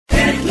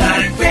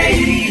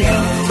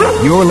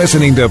You're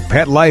listening to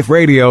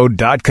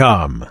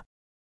PetLifeRadio.com.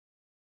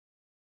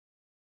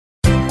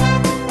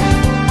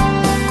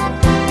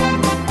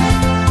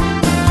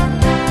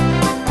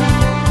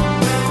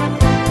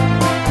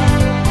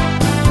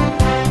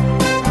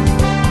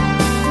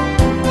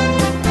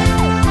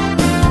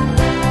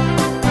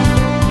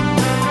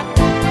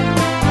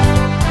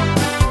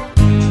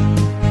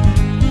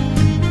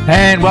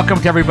 And welcome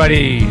to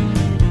everybody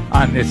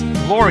on this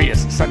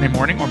glorious Sunday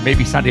morning, or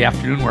maybe Sunday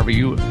afternoon, wherever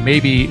you may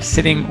be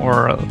sitting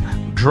or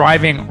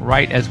driving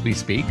right as we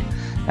speak.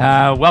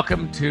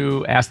 Welcome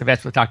to Ask the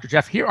Vets with Dr.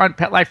 Jeff here on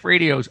Pet Life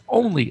Radio's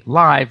only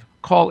live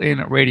call-in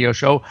radio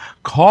show.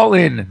 Call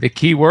in, the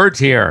key words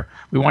here.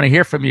 We want to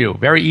hear from you.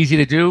 Very easy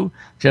to do.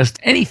 Just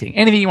anything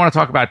you want to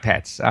talk about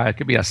pets. It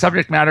could be a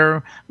subject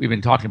matter. We've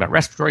been talking about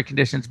respiratory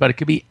conditions, but it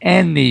could be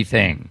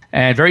anything.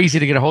 And very easy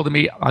to get a hold of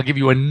me. I'll give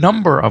you a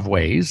number of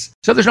ways.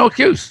 So there's no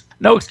excuse.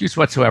 No excuse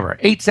whatsoever.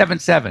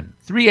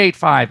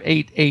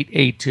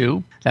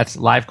 877-385-8882. That's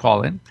live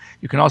call-in.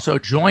 You can also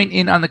join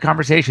in on the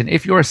conversation.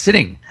 If you're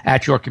sitting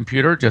at your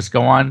computer, just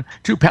go on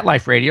to Pet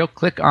Life Radio,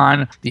 click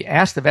on the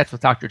Ask the Vets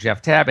with Dr.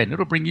 Jeff tab, and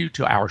it'll bring you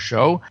to our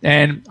show.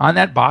 And on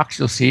that box,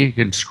 you'll see, you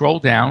can scroll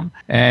down,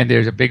 and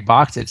there's a big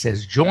box that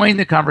says, join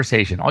the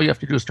conversation. All you have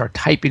to do is start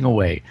typing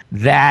away.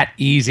 That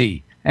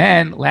easy.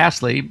 And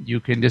lastly, you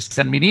can just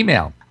send me an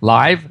email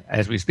live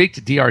as we speak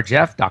to Dr.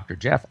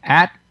 Jeff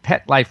at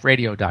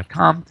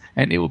PetLifeRadio.com,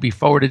 and it will be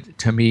forwarded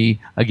to me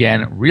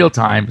again real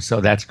time.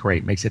 So that's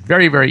great. Makes it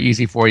very, very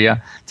easy for you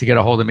to get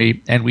a hold of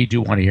me, and we do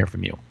want to hear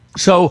from you.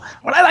 So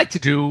what I like to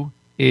do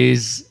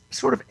is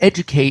sort of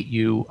educate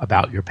you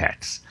about your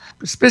pets,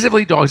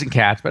 specifically dogs and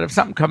cats. But if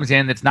something comes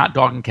in that's not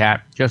dog and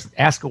cat, just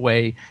ask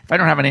away. If I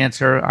don't have an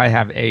answer, I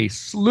have a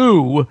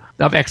slew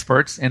of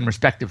experts in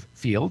respective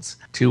fields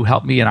to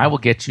help me, and I will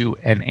get you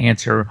an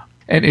answer.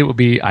 And it will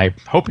be, I'm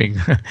hoping,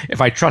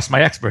 if I trust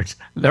my experts,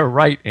 the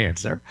right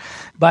answer.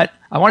 But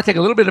I want to take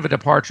a little bit of a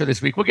departure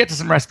this week. We'll get to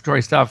some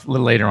respiratory stuff a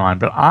little later on.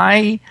 But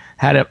I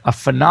had a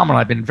phenomenal,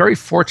 I've been very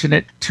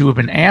fortunate to have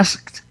been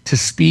asked to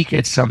speak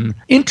at some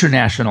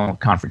international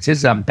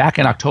conferences. Back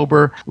in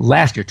October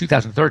last year,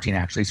 2013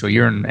 actually, so a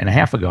year and a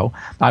half ago,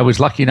 I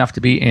was lucky enough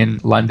to be in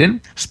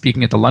London,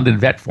 speaking at the London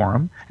Vet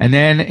Forum, and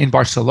then in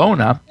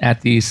Barcelona at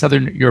the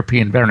Southern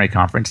European Veterinary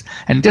Conference,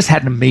 and just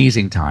had an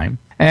amazing time.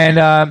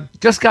 And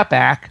just got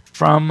back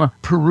from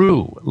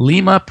Peru,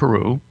 Lima,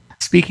 Peru,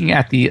 speaking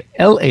at the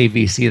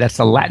LAVC, that's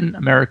the Latin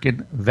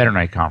American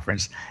Veterinary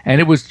Conference.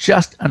 And it was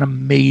just an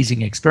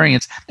amazing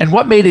experience. And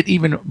what made it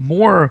even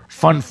more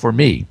fun for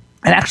me,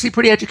 and actually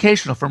pretty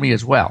educational for me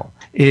as well,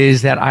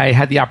 is that I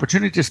had the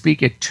opportunity to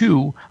speak at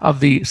two of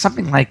the,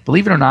 something like,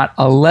 believe it or not,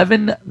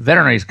 11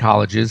 veterinary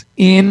colleges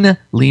in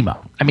Lima.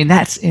 I mean,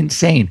 that's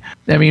insane.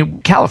 I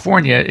mean,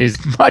 California is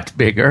much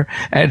bigger,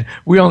 and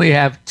we only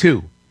have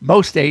two.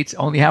 Most states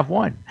only have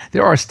one.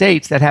 There are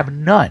states that have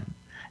none.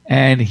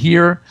 And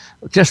here,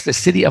 just the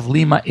city of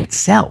Lima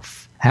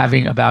itself,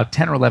 having about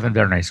 10 or 11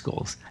 veterinary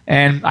schools.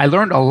 And I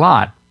learned a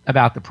lot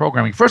about the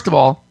programming. First of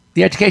all,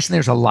 the education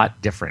there is a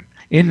lot different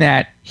in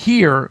that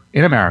here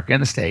in America, in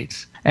the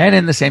States, and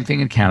in the same thing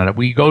in Canada,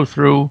 we go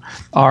through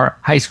our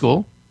high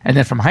school, and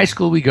then from high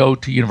school we go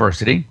to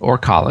university or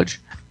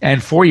college,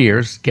 and 4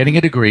 years getting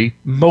a degree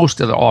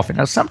most of the often.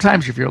 Now,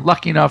 sometimes if you're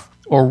lucky enough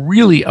or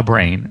really a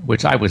brain,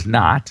 which I was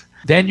not,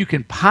 then you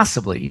can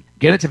possibly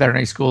get into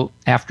veterinary school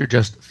after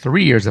just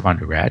 3 years of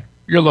undergrad.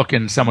 You're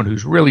looking someone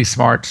who's really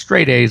smart,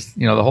 straight A's,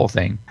 the whole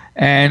thing.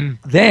 And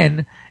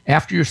then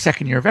after your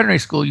second year of veterinary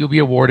school, you'll be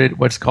awarded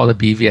what's called a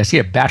BVSC,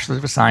 a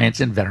Bachelor's of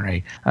Science in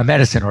Veterinary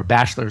Medicine, or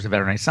Bachelor's of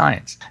Veterinary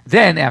Science.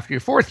 Then after your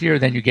fourth year,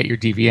 then you get your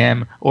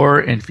DVM,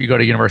 or if you go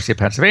to University of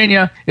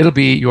Pennsylvania, it'll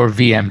be your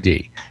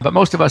VMD. But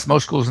most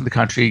schools in the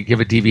country give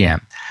a DVM.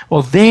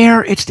 Well,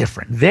 there it's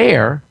different.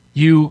 There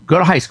you go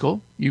to high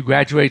school, you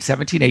graduate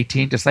 17,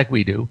 18, just like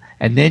we do,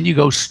 and then you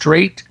go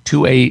straight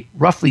to a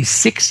roughly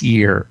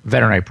 6-year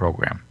veterinary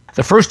program.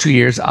 The first 2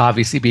 years,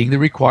 obviously, being the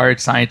required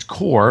science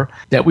core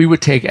that we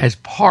would take as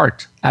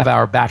part of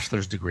our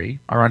bachelor's degree,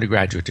 our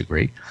undergraduate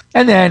degree,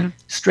 and then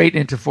straight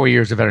into 4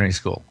 years of veterinary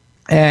school.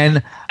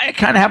 And I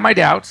kind of have my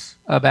doubts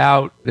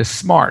about the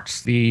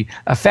smarts, the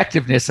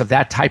effectiveness of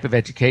that type of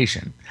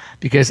education,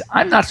 because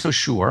I'm not so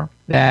sure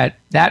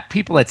that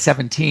people at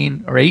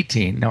 17 or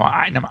 18, now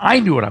I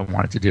knew what I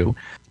wanted to do,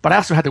 but I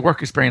also had the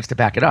work experience to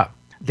back it up.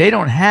 They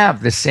don't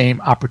have the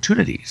same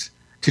opportunities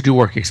to do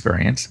work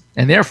experience,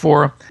 and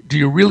therefore, do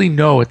you really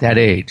know at that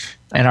age,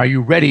 and are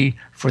you ready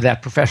for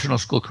that professional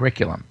school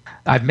curriculum?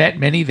 I've met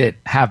many that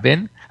have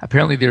been.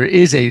 Apparently, there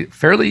is a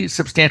fairly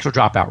substantial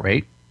dropout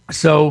rate.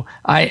 So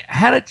I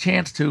had a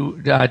chance to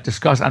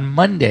discuss on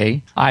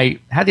Monday. I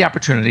had the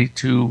opportunity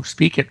to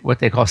speak at what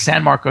they call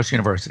San Marcos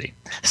University.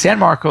 San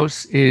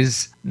Marcos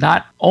is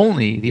not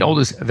only the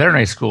oldest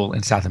veterinary school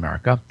in South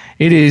America,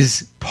 it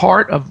is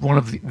part of one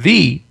of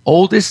the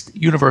oldest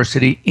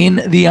university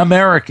in the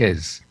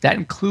Americas. That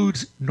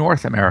includes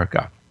North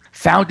America.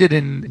 Founded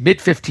in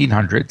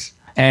mid-1500s,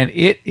 And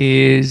it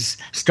is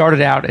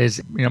started out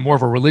as more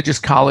of a religious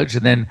college,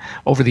 and then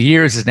over the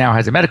years it now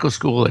has a medical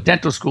school, a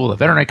dental school, a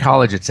veterinary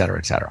college, et cetera,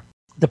 et cetera.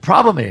 The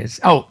problem is,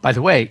 by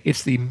the way,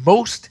 it's the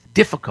most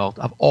difficult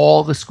of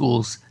all the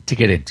schools to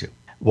get into.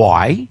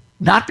 Why?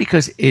 Not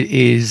because it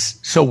is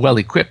so well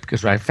equipped,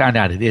 because I found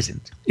out it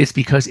isn't. It's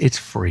because it's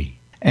free.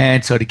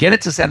 And so to get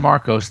into San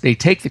Marcos, they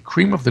take the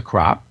cream of the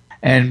crop,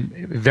 and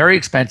very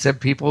expensive.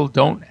 People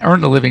don't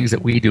earn the livings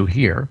that we do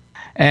here.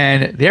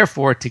 And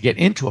therefore, to get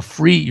into a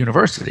free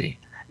university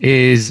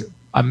is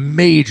a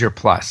major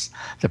plus.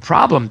 The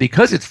problem,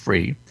 because it's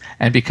free,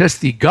 and because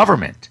the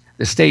government,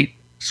 the state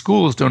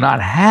schools do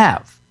not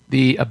have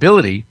the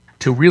ability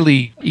to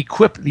really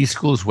equip these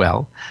schools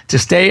well, to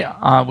stay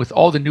with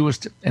all the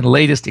newest and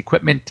latest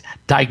equipment,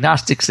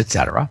 diagnostics,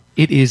 etc.,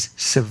 it is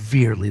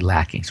severely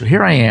lacking. So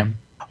here I am,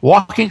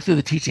 walking through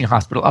the teaching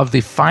hospital of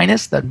the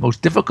finest, the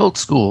most difficult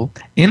school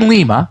in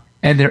Lima,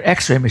 and their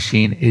x-ray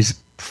machine is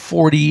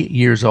 40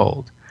 years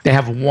old. They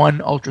have one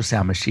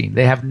ultrasound machine.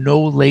 They have no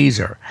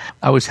laser.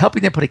 I was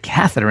helping them put a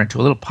catheter into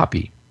a little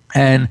puppy,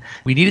 and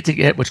we needed to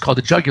get what's called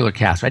a jugular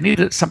catheter. I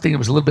needed something that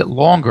was a little bit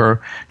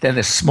longer than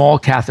the small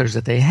catheters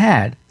that they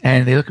had.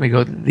 And they look at me and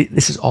go,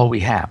 this is all we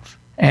have.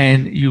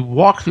 And you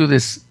walk through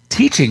this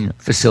teaching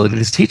facility,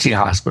 this teaching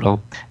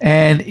hospital,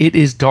 and it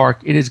is dark,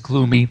 it is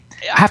gloomy.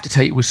 I have to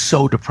tell you, it was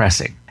so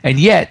depressing. And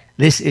yet,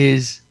 this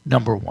is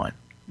number one.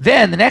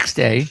 Then the next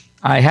day,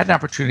 I had an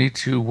opportunity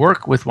to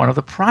work with one of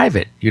the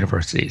private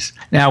universities.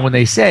 Now, when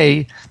they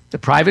say the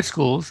private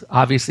schools,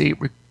 obviously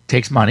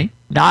takes money,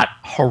 not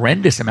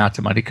horrendous amounts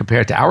of money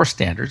compared to our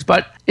standards,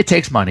 but it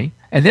takes money,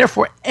 and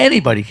therefore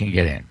anybody can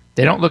get in.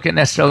 They don't look at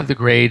necessarily the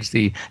grades.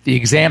 The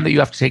exam that you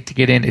have to take to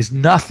get in is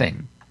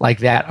nothing like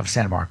that of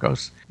San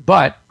Marcos.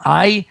 But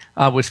I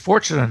was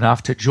fortunate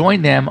enough to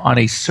join them on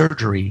a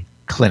surgery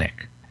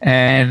clinic.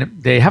 And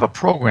they have a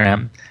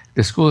program.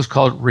 The school is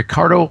called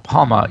Ricardo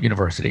Palma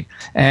University.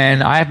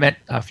 And I have met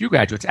a few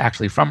graduates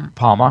actually from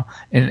Palma,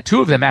 and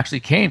two of them actually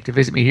came to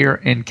visit me here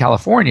in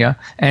California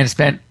and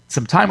spent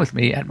some time with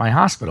me at my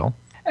hospital.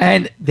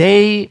 And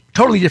they,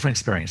 totally different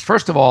experience.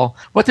 First of all,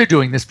 what they're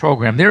doing, this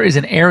program, there is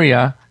an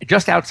area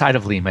just outside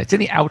of Lima. It's in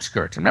the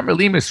outskirts. Remember,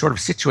 Lima is sort of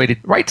situated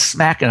right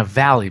smack in a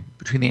valley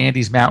between the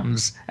Andes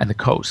Mountains and the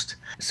coast.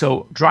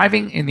 So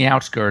driving in the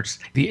outskirts,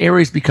 the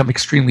areas become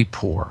extremely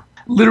poor.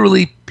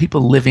 Literally,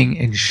 people living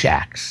in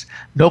shacks.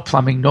 No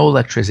plumbing, no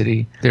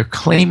electricity. They're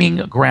claiming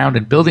ground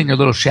and building their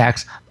little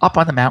shacks up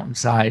on the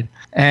mountainside.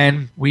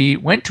 And we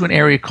went to an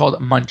area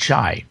called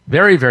Manchay.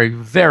 Very, very,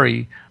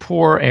 very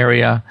poor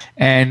area.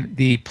 And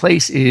the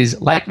place is,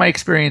 like my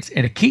experience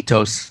in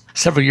Iquitos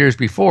several years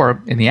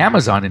before in the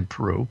Amazon in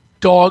Peru,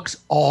 dogs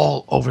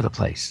all over the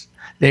place.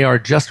 They are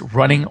just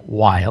running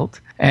wild,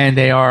 and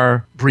they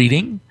are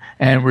breeding.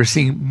 And we're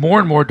seeing more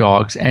and more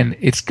dogs, and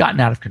it's gotten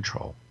out of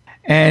control.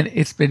 And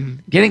it's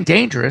been getting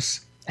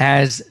dangerous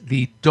as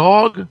the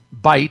dog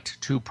bite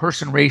to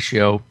person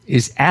ratio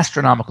is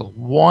astronomical.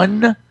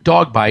 One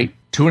dog bite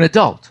to an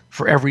adult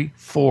for every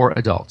 4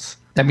 adults.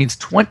 That means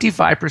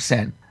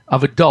 25%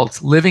 of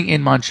adults living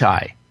in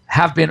Manchay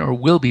have been or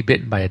will be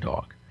bitten by a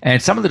dog. And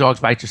some of the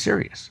dogs' bites are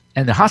serious.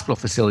 And the hospital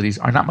facilities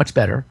are not much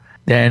better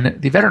than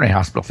the veterinary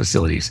hospital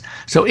facilities.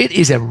 So it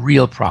is a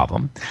real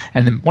problem.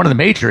 And then one of the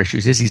major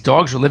issues is these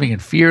dogs are living in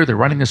fear, they're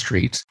running the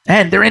streets,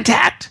 and they're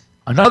intact.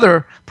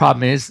 Another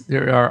problem is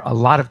there are a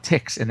lot of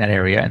ticks in that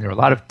area, and there are a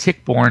lot of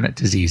tick-borne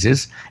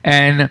diseases.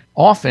 And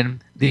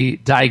often the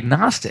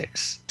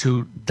diagnostics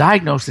to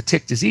diagnose the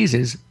tick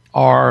diseases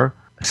are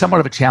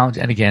somewhat of a challenge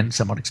and, again,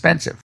 somewhat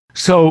expensive.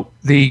 So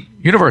the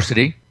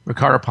university,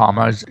 Ricardo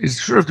Palma,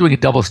 is sort of doing a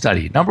double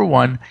study. Number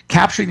one,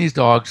 capturing these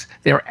dogs.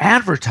 They're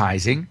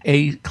advertising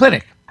a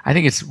clinic. I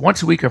think it's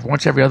once a week or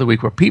once every other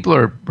week where people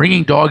are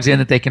bringing dogs in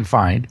that they can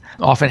find,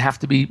 often have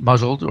to be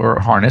muzzled or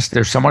harnessed.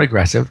 They're somewhat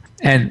aggressive.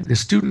 And the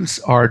students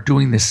are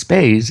doing the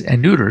spays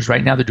and neuters.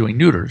 Right now they're doing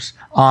neuters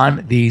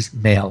on these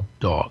male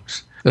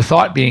dogs. The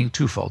thought being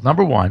twofold.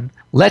 Number one,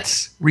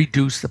 let's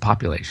reduce the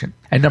population.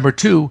 And number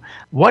two,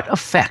 what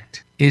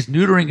effect is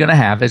neutering going to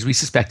have, as we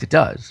suspect it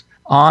does,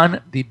 on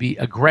the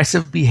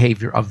aggressive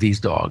behavior of these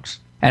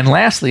dogs? And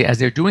lastly, as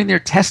they're doing their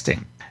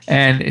testing,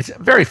 and it's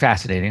very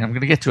fascinating, I'm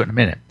going to get to it in a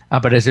minute,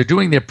 but as they're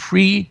doing their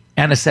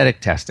pre-anesthetic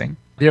testing,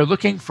 they're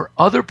looking for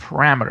other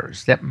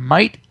parameters that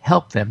might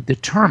help them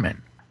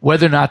determine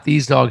whether or not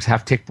these dogs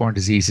have tick-borne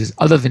diseases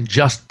other than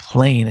just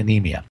plain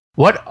anemia.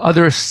 What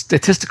other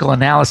statistical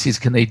analyses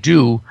can they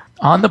do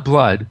on the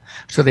blood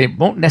so they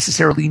won't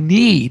necessarily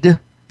need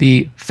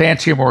the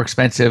fancier, more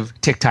expensive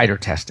tick titer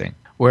testing,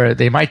 where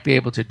they might be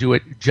able to do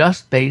it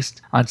just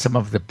based on some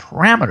of the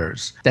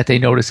parameters that they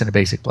notice in a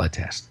basic blood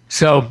test.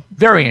 So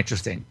very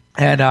interesting.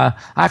 And I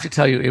have to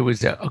tell you, it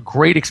was a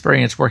great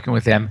experience working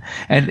with them.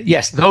 And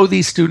yes, though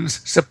these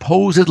students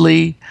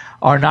supposedly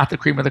are not the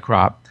cream of the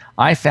crop,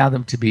 I found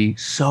them to be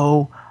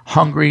so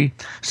hungry,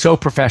 so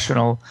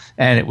professional,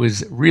 and it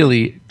was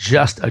really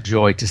just a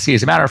joy to see.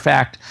 As a matter of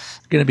fact,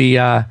 going to be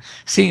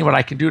seeing what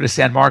I can do to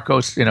San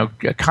Marcos,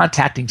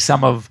 contacting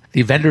some of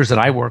the vendors that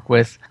I work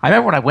with. I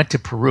remember when I went to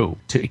Peru,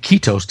 to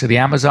Iquitos, to the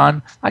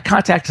Amazon, I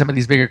contacted some of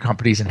these bigger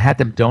companies and had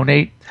them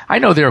donate. I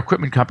know there are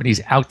equipment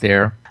companies out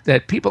there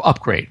that people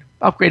upgrade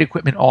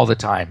equipment all the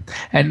time.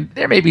 And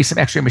there may be some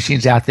X-ray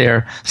machines out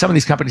there. Some of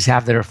these companies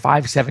have that are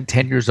 5, 7,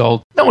 10 years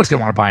old. No one's going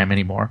to want to buy them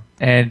anymore.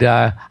 And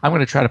I'm going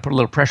to try to put a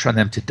little pressure on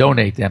them to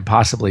donate them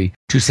possibly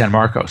to San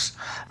Marcos.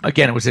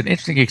 Again, it was an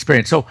interesting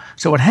experience. So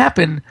what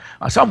happened,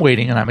 so I'm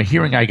waiting, and I'm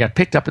hearing I got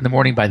picked up in the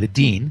morning by the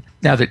dean.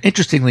 Now, that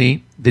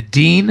interestingly, the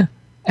dean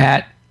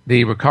at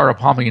the Ricardo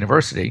Palma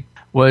University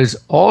was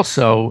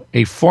also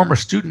a former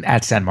student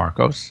at San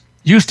Marcos,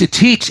 used to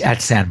teach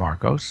at San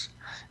Marcos,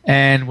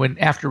 and when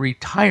after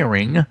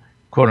retiring,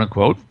 quote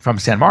unquote, from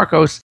San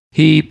Marcos,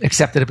 he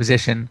accepted a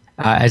position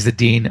as the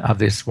dean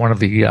of one of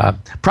the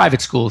private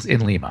schools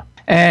in Lima,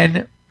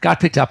 and got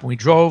picked up. And we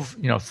drove,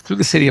 through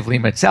the city of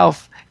Lima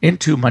itself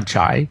into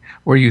Manchay,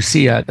 where you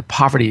see the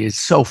poverty is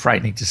so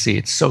frightening to see.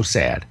 It's so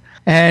sad.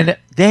 And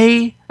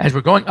they, as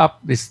we're going up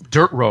this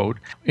dirt road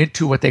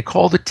into what they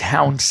call the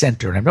town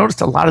center, and I've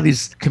noticed a lot of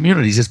these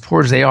communities, as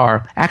poor as they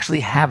are, actually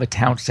have a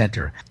town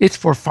center. It's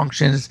for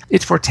functions,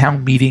 it's for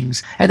town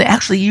meetings, and they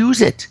actually use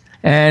it.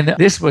 And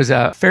this was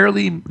a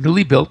fairly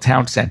newly built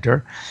town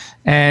center,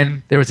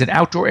 and there was an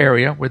outdoor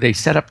area where they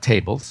set up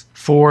tables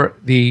for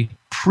the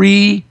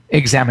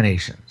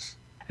pre-examinations.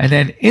 And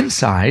then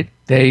inside,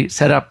 they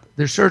set up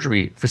their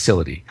surgery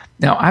facility.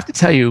 Now, I have to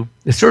tell you,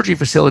 the surgery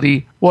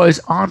facility was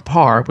on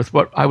par with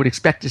what I would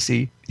expect to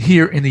see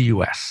here in the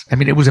U.S. I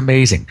mean, it was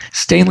amazing.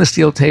 Stainless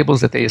steel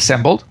tables that they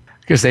assembled,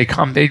 because they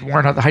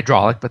weren't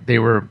hydraulic, but they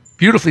were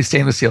beautifully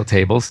stainless steel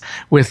tables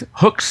with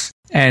hooks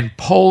and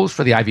poles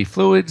for the IV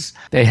fluids.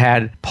 They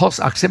had pulse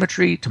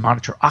oximetry to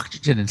monitor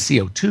oxygen and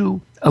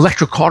CO2,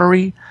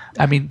 electrocautery.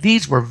 I mean,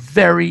 these were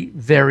very,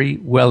 very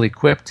well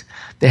equipped.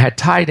 They had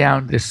tie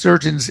down the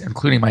surgeons,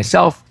 including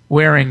myself,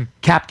 wearing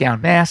cap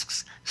gown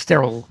masks,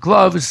 sterile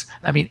gloves.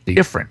 I mean, the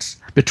difference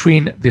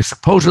between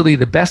supposedly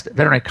the best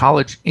veterinary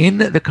college in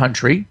the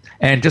country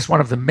and just one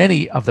of the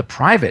many of the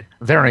private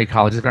veterinary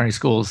colleges, veterinary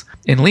schools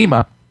in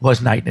Lima was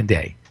night and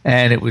day.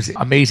 And it was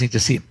amazing to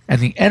see.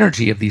 And the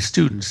energy of these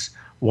students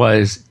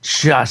was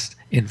just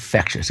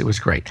infectious. It was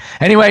great.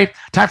 Anyway,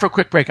 time for a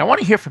quick break. I want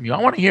to hear from you. I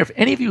want to hear if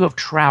any of you have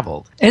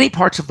traveled any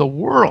parts of the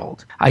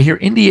world. I hear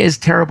India is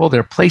terrible.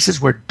 There are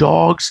places where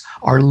dogs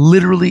are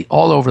literally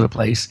all over the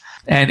place.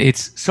 And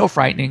it's so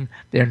frightening.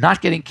 They're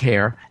not getting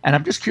care. And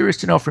I'm just curious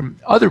to know from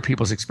other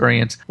people's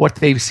experience what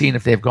they've seen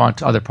if they've gone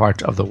to other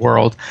parts of the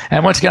world.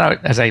 And once again,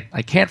 as I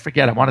can't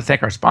forget, I want to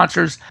thank our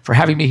sponsors for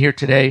having me here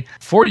today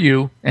for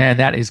you. And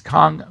that is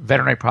Kong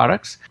Veterinary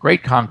Products,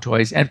 Great Kong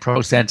Toys, and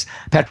ProSense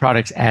Pet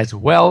Products as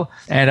well.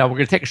 And we're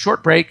going to take a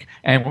short break.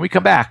 And when we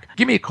come back,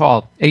 give me a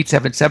call,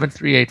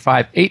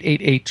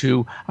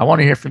 877-385-8882. I want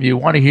to hear from you.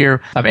 I want to hear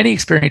of any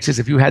experiences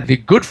if you had the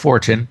good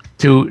fortune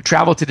to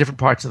travel to different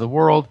parts of the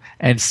world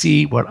and see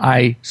what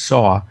I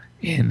saw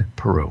in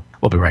Peru.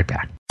 We'll be right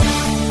back.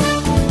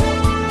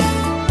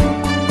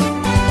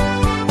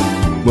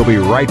 We'll be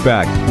right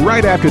back,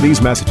 right after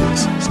these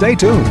messages. Stay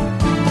tuned.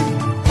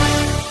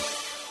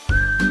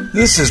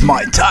 This is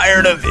my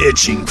tired of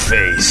itching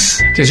face.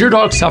 Does your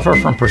dog suffer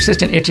from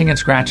persistent itching and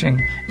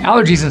scratching?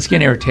 Allergies and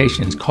skin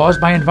irritations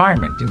caused by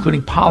environment,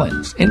 including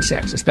pollens,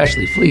 insects,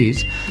 especially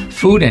fleas,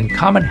 food, and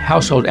common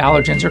household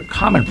allergens are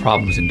common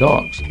problems in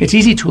dogs. It's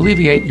easy to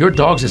alleviate your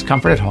dog's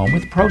discomfort at home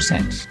with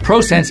ProSense.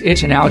 ProSense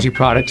itch and allergy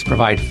products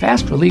provide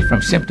fast relief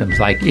from symptoms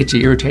like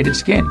itchy, irritated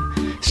skin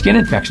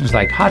infections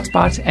like hot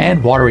spots,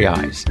 and watery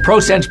eyes.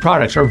 ProSense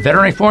products are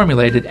veterinary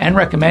formulated and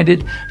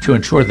recommended to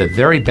ensure the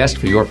very best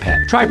for your pet.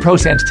 Try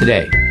ProSense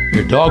today.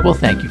 Your dog will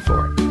thank you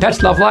for it.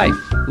 Pets love life.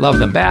 Love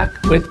them back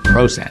with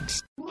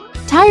ProSense.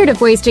 Tired of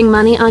wasting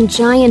money on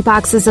giant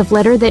boxes of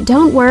litter that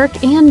don't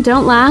work and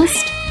don't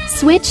last?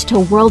 Switch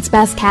to World's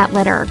Best Cat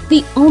Litter,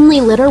 the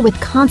only litter with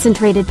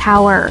concentrated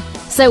power.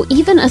 So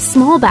even a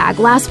small bag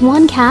lasts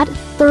one cat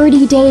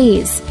 30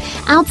 days.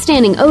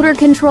 Outstanding odor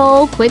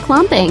control, quick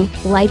lumping,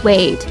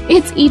 lightweight.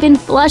 It's even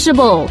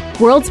flushable.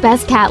 World's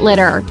Best Cat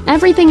Litter.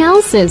 Everything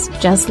else is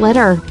just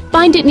litter.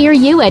 Find it near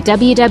you at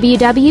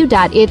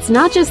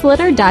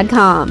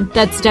www.itsnotjustlitter.com.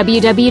 That's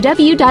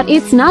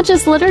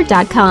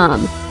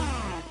www.itsnotjustlitter.com.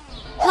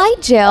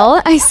 Hi,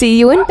 Jill. I see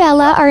you and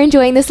Bella are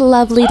enjoying this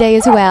lovely day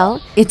as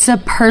well. It's a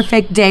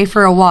perfect day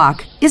for a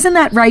walk. Isn't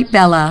that right,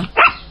 Bella?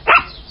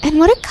 And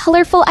what a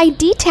colorful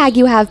ID tag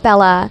you have,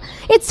 Bella.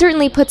 It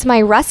certainly puts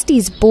my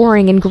Rusty's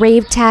boring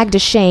engraved tag to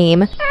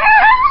shame.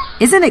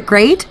 Isn't it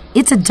great?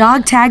 It's a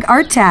dog tag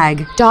art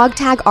tag. Dog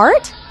tag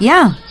art?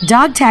 Yeah,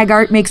 dog tag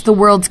art makes the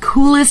world's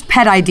coolest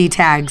pet ID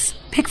tags.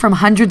 Pick from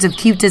hundreds of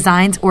cute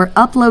designs or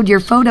upload your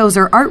photos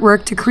or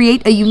artwork to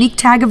create a unique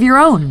tag of your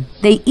own.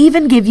 They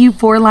even give you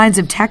 4 lines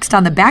of text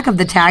on the back of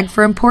the tag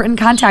for important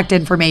contact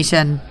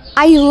information.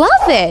 I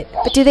love it!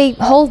 But do they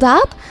hold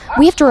up?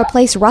 We have to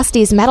replace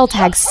Rusty's metal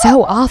tags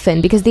so often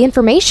because the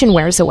information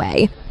wears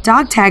away.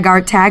 Dog tag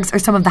art tags are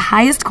some of the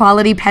highest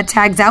quality pet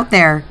tags out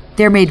there.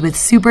 They're made with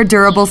super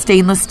durable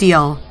stainless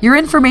steel. Your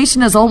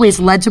information is always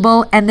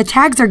legible, and the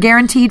tags are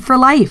guaranteed for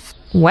life.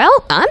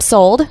 Well, I'm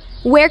sold.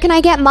 Where can I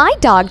get my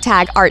dog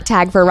tag art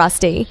tag for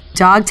Rusty?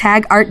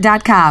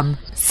 DogTagArt.com.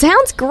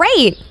 Sounds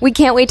great. We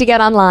can't wait to get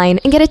online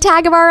and get a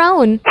tag of our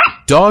own.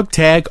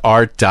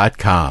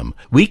 DogTagArt.com.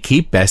 We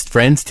keep best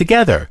friends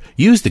together.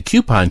 Use the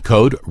coupon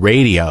code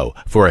RADIO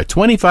for a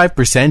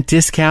 25%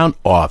 discount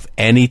off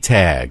any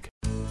tag.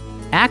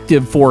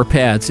 Active for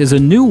Pets is a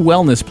new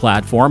wellness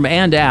platform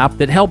and app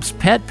that helps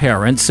pet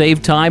parents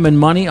save time and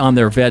money on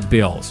their vet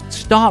bills.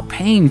 Stop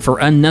paying for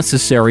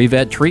unnecessary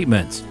vet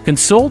treatments.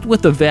 Consult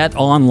with the vet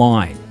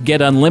online.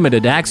 Get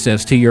unlimited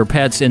access to your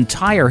pet's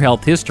entire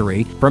health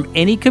history from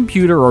any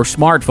computer or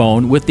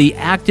smartphone with the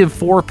Active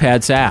for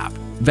Pets app.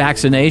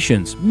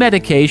 Vaccinations,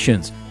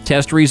 medications,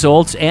 test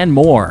results, and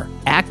more.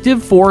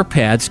 Active for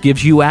Pets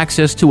gives you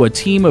access to a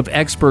team of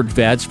expert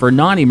vets for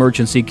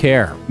non-emergency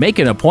care. Make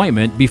an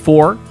appointment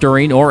before,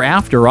 during, or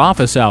after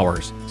office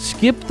hours.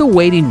 Skip the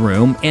waiting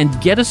room and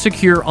get a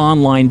secure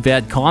online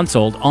vet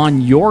consult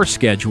on your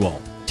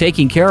schedule.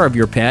 Taking care of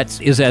your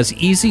pets is as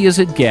easy as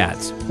it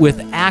gets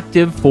with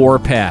Active for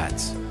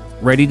Pets.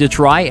 Ready to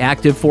try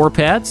Active for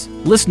Pets?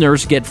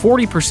 Listeners get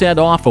 40%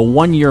 off a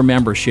 1-year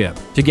membership.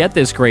 To get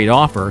this great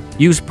offer,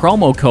 use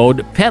promo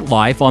code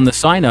PETLIFE on the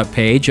sign-up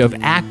page of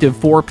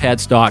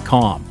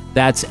active4pets.com.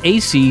 That's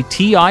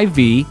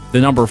ACTIV,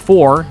 the number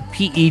 4,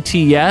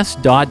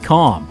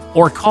 PETS.com.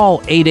 Or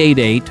call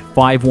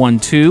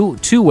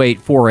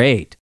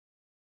 888-512-2848.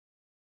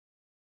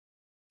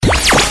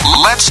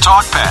 Let's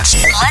talk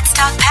pets Let's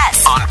talk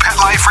pets on Pet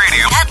Life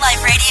Radio. Pet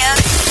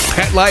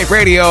Life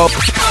Radio.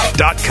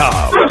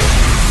 PetLifeRadio.com.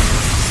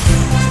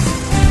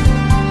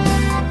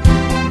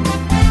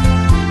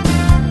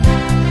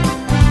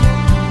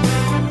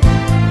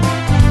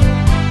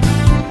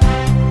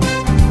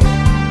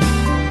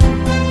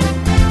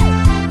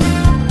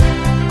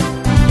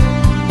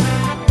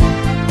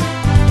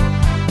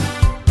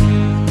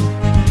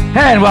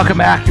 And welcome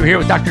back. You're here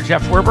with Dr.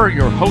 Jeff Werber,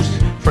 your host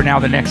for now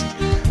the next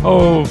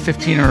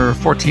 15 or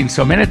 14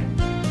 so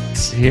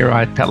minutes here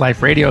at Pet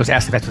Life Radio's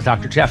Ask the Vets with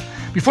Dr. Jeff.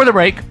 Before the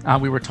break,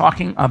 we were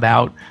talking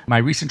about my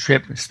recent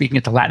trip speaking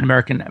at the Latin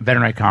American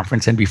Veterinary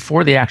Conference. And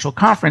before the actual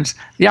conference,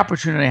 the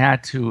opportunity I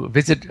had to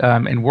visit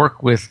and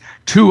work with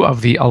 2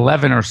 of the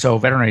 11 or so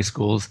veterinary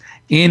schools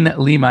in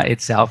Lima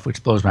itself,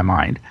 which blows my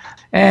mind.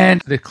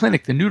 And the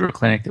clinic, the neuter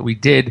clinic that we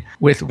did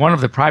with one of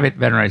the private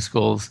veterinary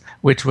schools,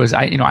 which was,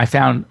 I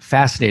found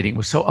fascinating,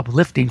 was so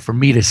uplifting for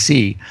me to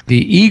see the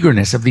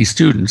eagerness of these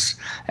students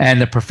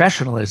and the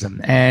professionalism.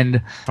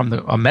 And from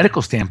a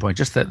medical standpoint,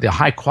 just the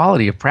high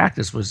quality of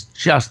practice was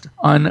just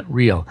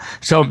unreal.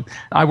 So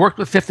I worked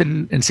with 5th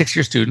and 6th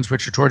year students,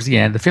 which are towards the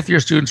end. The 5th year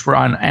students were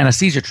on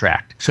anesthesia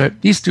tract. So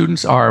these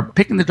students are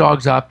picking the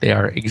dogs up, they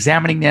are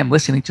examining them,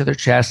 listening to their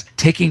chest,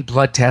 taking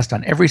blood tests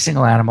on every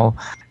single animal,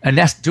 and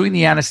that's doing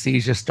the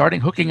anesthesia,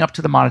 hooking up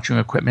to the monitoring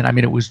equipment. I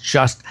mean, it was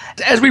just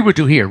as we would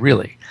do here,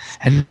 really.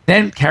 And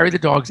then carry the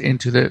dogs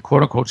into the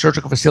quote-unquote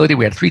surgical facility.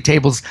 We had 3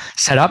 tables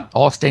set up,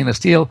 all stainless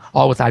steel,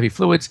 all with IV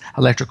fluids,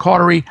 electric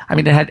cautery. I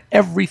mean, it had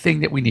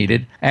everything that we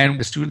needed. And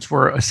the students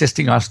were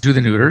assisting us do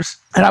the neuters.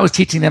 And I was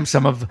teaching them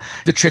some of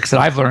the tricks that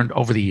I've learned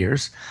over the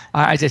years.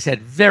 As I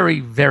said, very,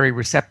 very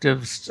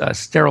receptive,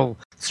 sterile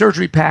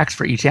surgery packs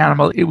for each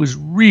animal. It was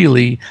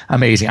really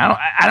amazing.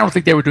 I don't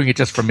think they were doing it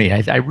just for me.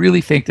 I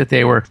really think that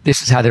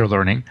this is how they were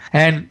learning.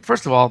 And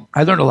first of all,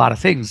 I learned a lot of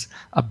things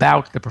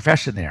about the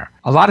profession there.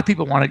 A lot of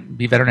people want to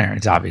be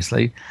veterinarians,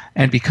 obviously.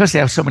 And because they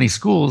have so many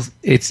schools,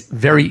 it's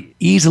very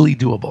easily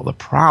doable. The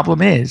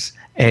problem is,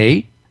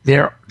 A,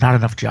 there are not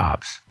enough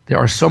jobs. There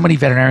are so many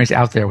veterinarians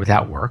out there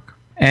without work.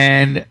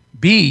 And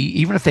B,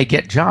 even if they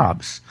get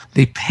jobs,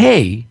 the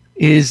pay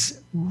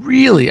is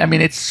really,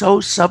 it's so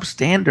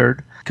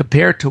substandard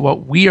compared to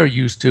what we are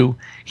used to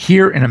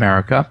here in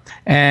America.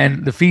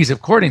 And the fees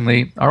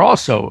accordingly are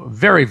also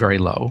very, very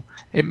low.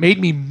 It made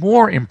me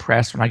more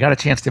impressed when I got a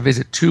chance to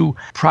visit 2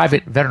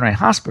 private veterinary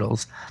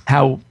hospitals,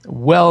 how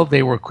well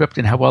they were equipped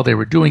and how well they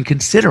were doing,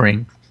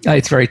 considering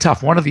it's very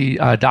tough. One of the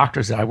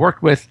doctors that I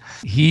worked with,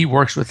 he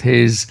works with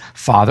his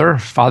father.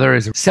 Father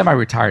is a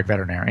semi-retired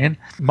veterinarian.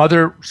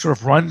 Mother sort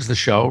of runs the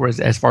show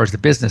as far as the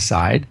business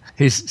side.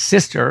 His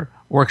sister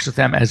works with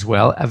them as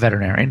well, a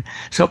veterinarian.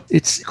 So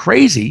it's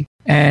crazy.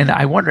 And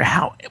I wonder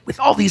how, with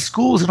all these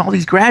schools and all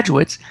these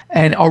graduates,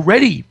 and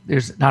already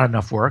there's not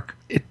enough work,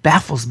 it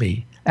baffles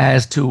me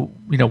as to,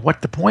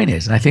 what the point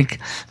is. And I think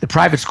the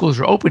private schools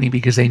are opening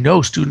because they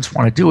know students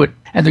want to do it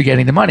and they're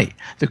getting the money.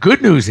 The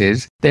good news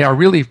is they are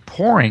really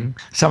pouring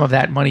some of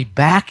that money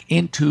back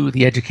into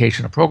the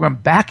educational program,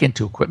 back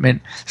into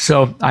equipment.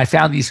 So I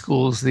found these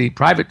schools, the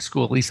private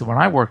school, at least the one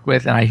I worked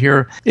with, and I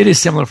hear it is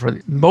similar for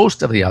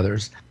most of the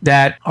others,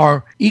 that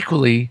are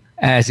equally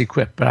as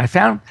equipped. But I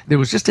found there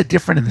was just a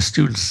difference in the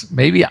students.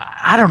 Maybe,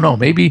 I don't know,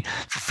 maybe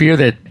for fear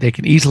that they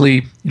can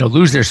easily,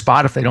 lose their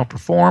spot if they don't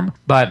perform.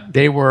 But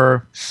they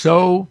were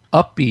so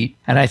upbeat.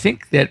 And I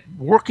think that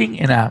working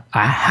in a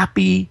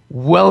happy,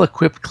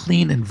 well-equipped,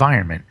 clean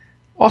environment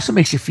also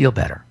makes you feel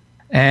better.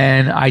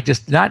 And I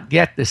just not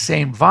get the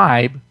same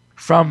vibe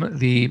from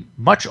the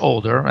much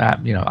older,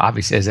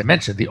 obviously, as I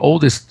mentioned, the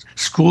oldest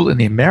school in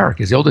the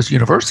Americas, the oldest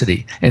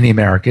university in the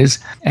Americas.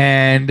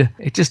 And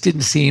it just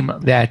didn't seem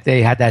that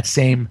they had that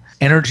same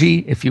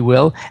energy, if you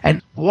will.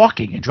 And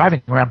walking and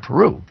driving around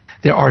Peru,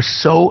 there are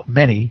so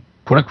many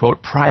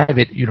quote-unquote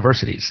private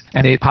universities,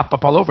 and they pop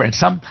up all over. And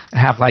some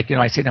have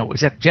I say, no, is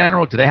that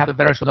general? Do they have a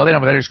better school? No, they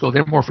don't have a better school.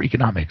 They're more for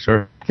economics,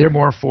 or they're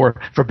more for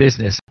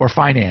business or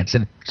finance.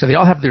 And so they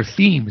all have their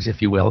themes, if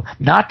you will,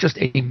 not just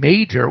a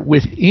major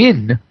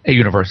within a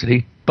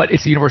university, but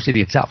it's the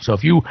university itself. So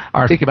if you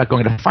are thinking about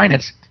going into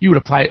finance, you would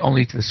apply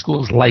only to the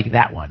schools like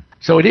that one.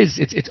 So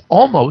it's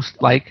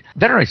almost like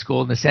veterinary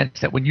school in the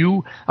sense that when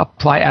you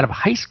apply out of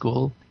high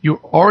school,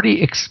 you're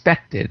already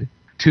expected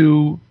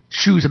to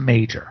choose a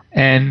major,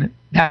 and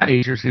that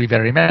major is going to be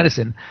veterinary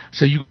medicine.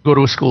 So you go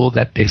to a school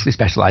that basically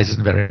specializes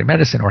in veterinary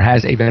medicine or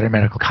has a veterinary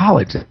medical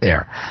college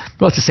there.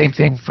 Well, it's the same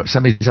thing for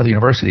some of these other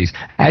universities.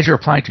 As you're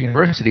applying to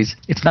universities,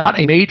 it's not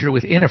a major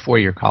within a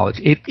four-year college.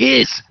 It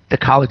is the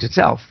college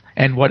itself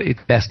and what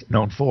it's best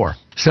known for.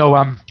 So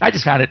I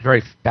just found it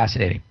very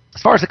fascinating.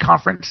 As far as the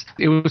conference,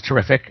 it was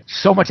terrific.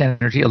 So much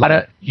energy, a lot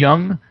of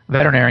young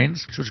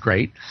veterinarians, which was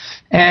great,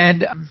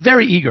 and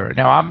very eager.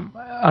 Now,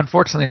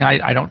 unfortunately,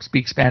 I don't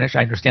speak Spanish.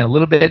 I understand a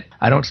little bit.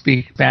 I don't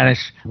speak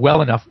Spanish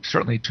well enough,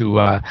 certainly,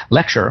 to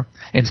lecture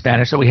in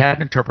Spanish. So we had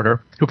an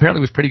interpreter who apparently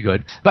was pretty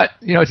good. But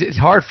it's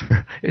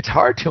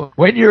hard to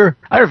when you're.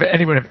 I don't know if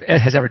anyone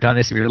has ever done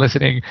this. If you're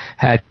listening,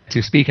 had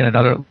to speak in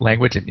another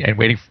language and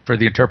waiting for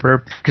the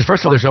interpreter, because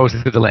first of all, there's always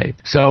a delay.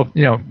 So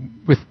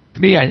with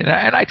me,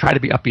 I try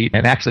to be upbeat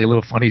and actually a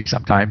little funny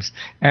sometimes,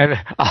 and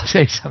I'll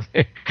say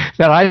something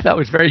that I thought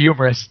was very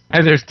humorous,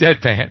 and there's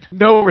deadpan,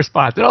 no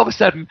response. And all of a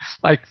sudden,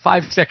 like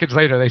 5 seconds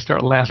later, they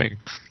start laughing.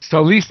 So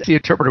at least the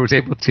interpreter was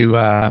able to,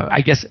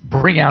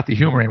 bring out the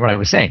humor in what I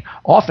was saying.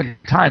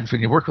 Oftentimes,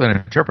 when you work with an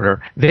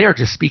interpreter, they are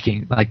just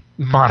speaking like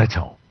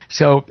monotone.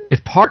 So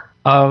if part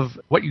of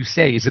what you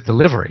say is a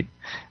delivery,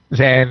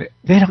 then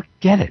they don't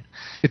get it.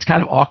 It's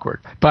kind of awkward.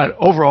 But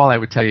overall, I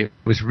would tell you it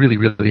was really,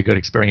 really a good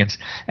experience.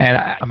 And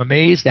I'm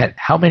amazed at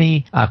how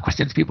many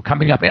questions people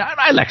coming up. And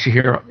I lecture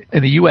here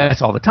in the U.S.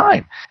 all the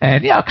time.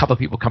 And a couple of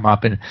people come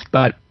up.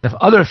 But the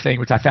other thing,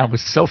 which I found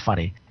was so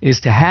funny, is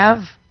to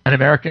have an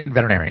American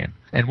veterinarian,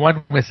 and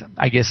one with,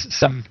 I guess,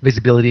 some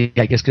visibility,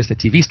 I guess, because the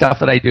TV stuff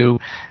that I do,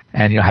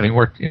 and having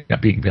worked,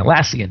 being Bill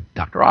Lassie and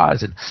Dr.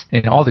 Oz,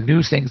 and all the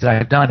news things that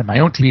I've done, and my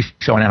own TV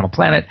show on Animal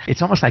Planet.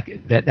 It's almost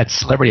like that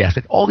celebrity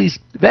aspect. All these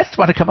vets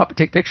want to come up and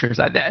take pictures.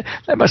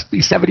 There must be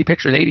 70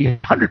 pictures, 80,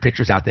 100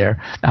 pictures out there.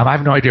 I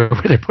have no idea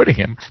where they're putting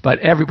him, but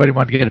everybody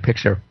wanted to get a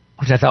picture,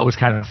 which I thought was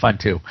kind of fun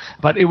too.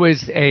 But it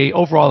was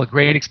overall a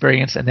great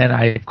experience. And then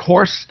of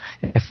course,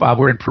 if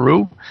we're in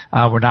Peru,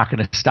 we're not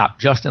going to stop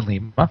just in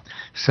Lima.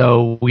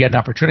 So we had an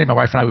opportunity. My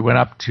wife and I, we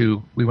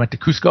went to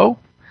Cusco,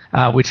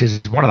 which is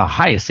one of the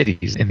highest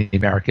cities in the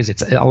Americas.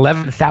 It's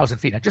 11,000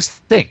 feet. Now just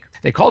think,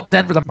 they call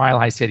Denver the Mile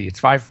High City. It's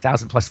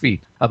 5,000 plus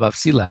feet above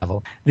sea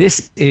level.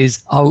 This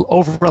is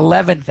over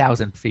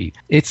 11,000 feet.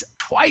 It's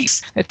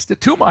twice. It's the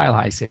 2 Mile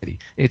High City.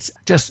 It's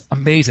just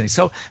amazing.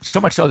 So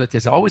much so that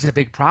there's always a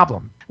big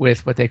problem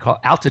with what they call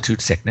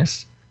altitude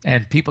sickness.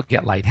 And people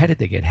get lightheaded,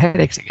 they get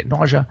headaches, they get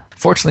nausea.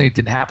 Fortunately, it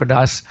didn't happen to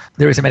us.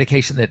 There is a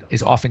medication that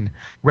is often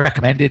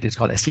recommended. It's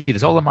called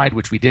acetazolamide,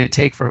 which we did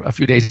take for a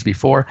few days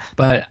before,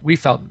 but we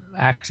felt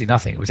actually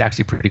nothing. It was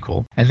actually pretty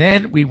cool. And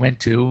then we went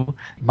to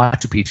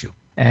Machu Picchu.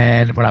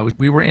 And when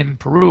we were in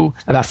Peru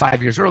about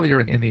 5 years earlier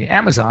in the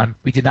Amazon,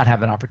 we did not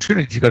have an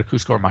opportunity to go to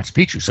Cusco or Machu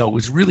Picchu. So it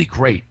was really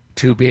great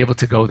to be able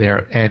to go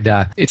there. And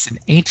it's an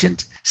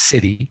ancient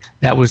city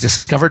that was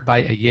discovered by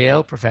a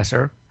Yale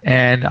professor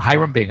and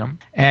Hiram Bingham.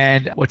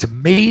 And what's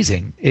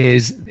amazing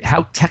is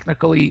how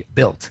technically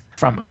built,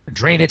 from a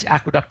drainage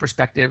aqueduct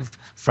perspective,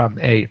 from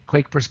a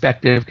quake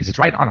perspective, because it's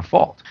right on a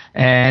fault,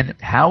 and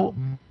how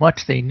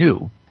much they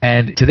knew.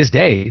 And to this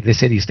day, the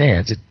city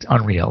stands. It's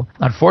unreal.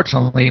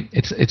 Unfortunately,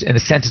 it's in a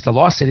sense, it's a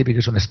lost city,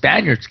 because when the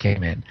Spaniards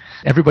came in,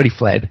 everybody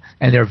fled,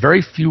 and there are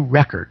very few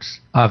records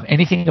of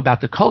anything about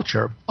the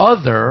culture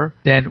other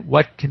than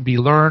what can be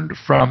learned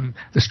from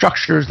the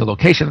structures, the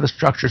location of the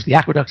structures, the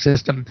aqueduct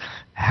system,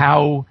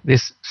 how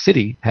this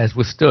city has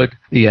withstood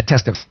the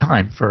test of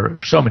time for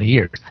so many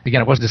years.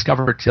 Again, it wasn't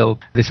discovered till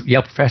this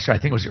Yale professor, I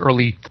think it was the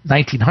early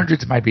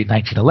 1900s, it might be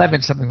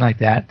 1911, something like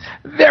that.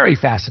 Very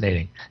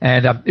fascinating.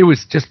 And it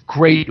was just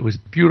great. It was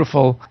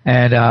beautiful.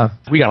 And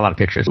we got a lot of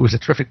pictures. It was a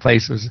terrific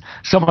place. It was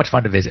so much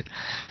fun to visit.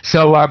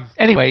 So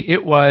anyway,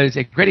 it was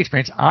a great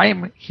experience.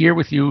 I'm here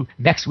with you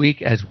next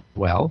week as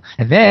well.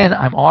 And then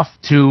I'm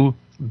off to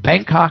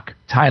Bangkok,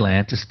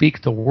 Thailand, to speak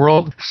at the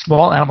World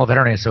Small Animal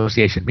Veterinary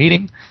Association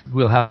meeting.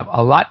 We'll have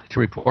a lot to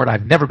report.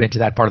 I've never been to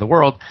that part of the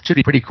world. Should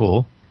be pretty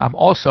cool.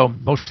 Also,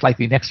 most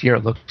likely next year,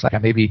 it looks like I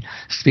may be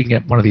speaking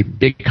at one of the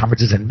big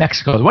conferences in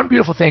Mexico. The one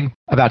beautiful thing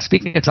about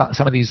speaking at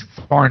some of these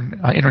foreign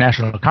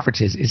international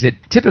conferences is that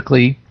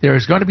typically there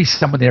is going to be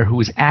someone there who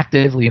is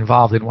actively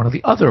involved in one of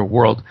the other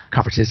world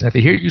conferences. And if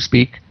they hear you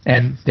speak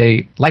and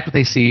they like what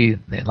they see,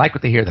 they like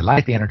what they hear, they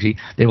like the energy,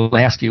 they will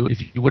ask you if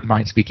you wouldn't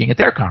mind speaking at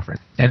their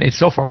conference. And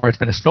so far, it's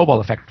been a snowball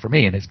effect for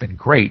me, and it's been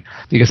great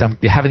because I'm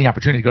having the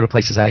opportunity to go to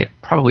places I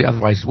probably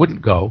otherwise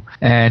wouldn't go.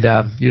 And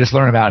you just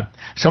learn about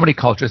so many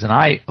cultures. And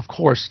I, of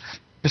course,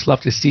 just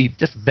love to see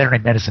just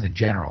veterinary medicine in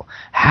general,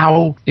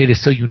 how it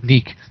is so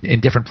unique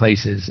in different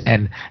places,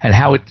 and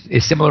how it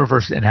is similar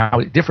versus and how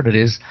different it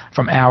is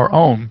from our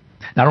own,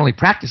 not only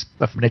practice,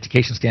 but from an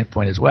education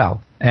standpoint as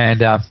well.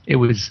 And it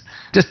was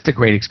just a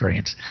great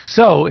experience.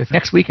 So if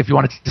next week, if you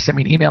wanted to send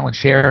me an email and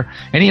share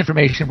any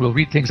information, we'll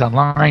read things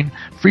online.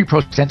 Free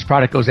ProSense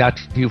product goes out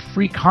to you.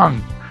 Free Kong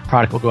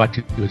product will go out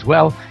to you as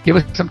well. Give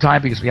us some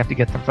time because we have to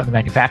get them from the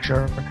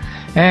manufacturer.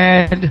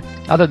 And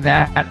other than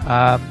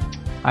that,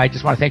 I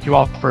just want to thank you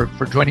all for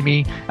joining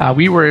me.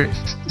 We were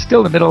still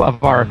in the middle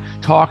of our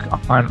talk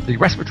on the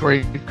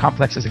respiratory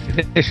complexes and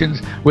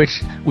conditions,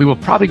 which we will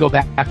probably go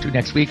back to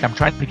next week. I'm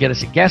trying to get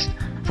us a guest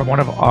from one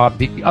of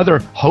the other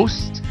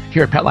hosts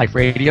here at Pet Life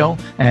Radio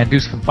and do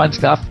some fun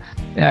stuff.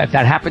 If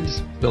that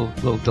happens,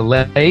 we'll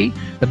delay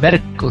the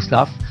medical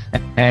stuff,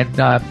 and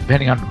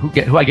depending on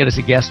who I get as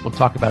a guest, we'll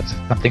talk about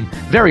something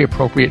very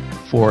appropriate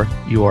for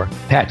your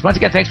pets. Once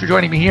again, thanks for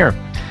joining me here.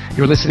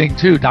 You're listening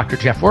to Dr.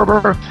 Jeff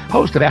Werber,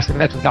 host of Ask the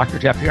Vets with Dr.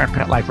 Jeff here on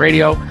Pet Life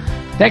Radio.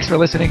 Thanks for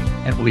listening,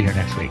 and we'll be here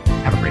next week.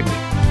 Have a great week.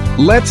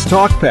 Let's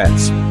Talk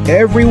Pets,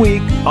 every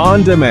week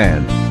on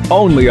demand,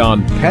 only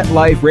on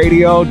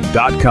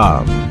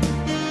PetLifeRadio.com.